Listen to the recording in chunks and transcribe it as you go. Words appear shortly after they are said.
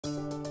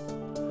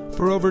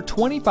For over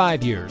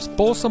 25 years,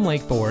 Folsom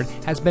Lake Ford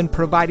has been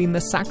providing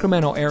the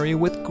Sacramento area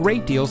with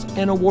great deals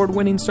and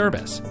award-winning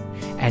service.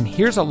 And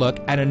here's a look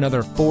at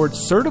another Ford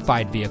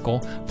certified vehicle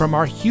from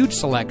our huge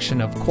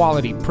selection of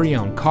quality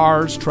pre-owned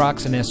cars,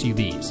 trucks, and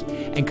SUVs,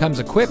 and comes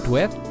equipped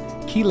with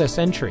keyless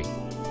entry,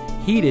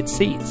 heated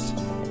seats,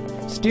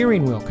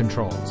 steering wheel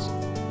controls,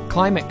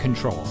 climate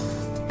control,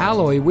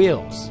 alloy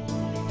wheels,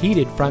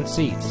 heated front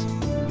seats,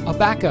 a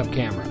backup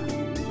camera,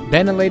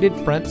 ventilated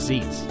front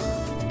seats,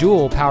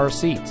 dual power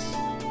seats,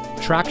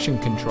 traction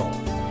control,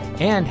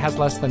 and has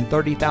less than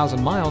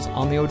 30,000 miles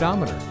on the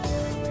odometer.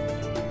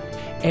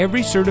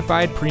 Every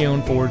certified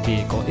pre-owned Ford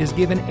vehicle is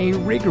given a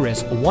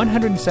rigorous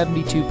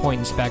 172-point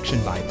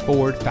inspection by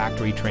Ford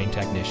factory-trained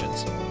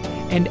technicians.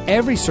 And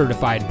every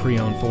certified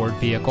pre-owned Ford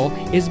vehicle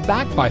is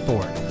backed by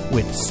Ford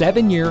with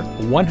 7-year,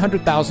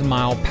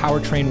 100,000-mile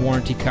powertrain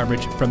warranty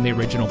coverage from the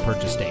original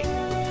purchase date,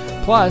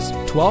 plus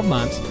 12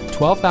 months,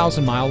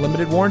 12,000-mile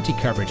limited warranty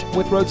coverage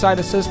with roadside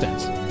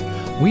assistance.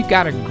 We've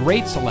got a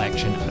great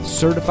selection of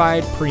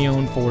certified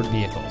pre-owned Ford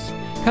vehicles.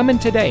 Come in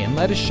today and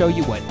let us show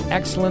you what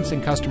excellence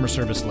in customer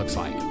service looks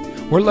like.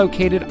 We're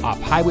located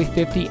off Highway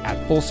 50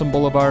 at Folsom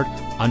Boulevard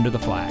under the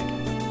flag.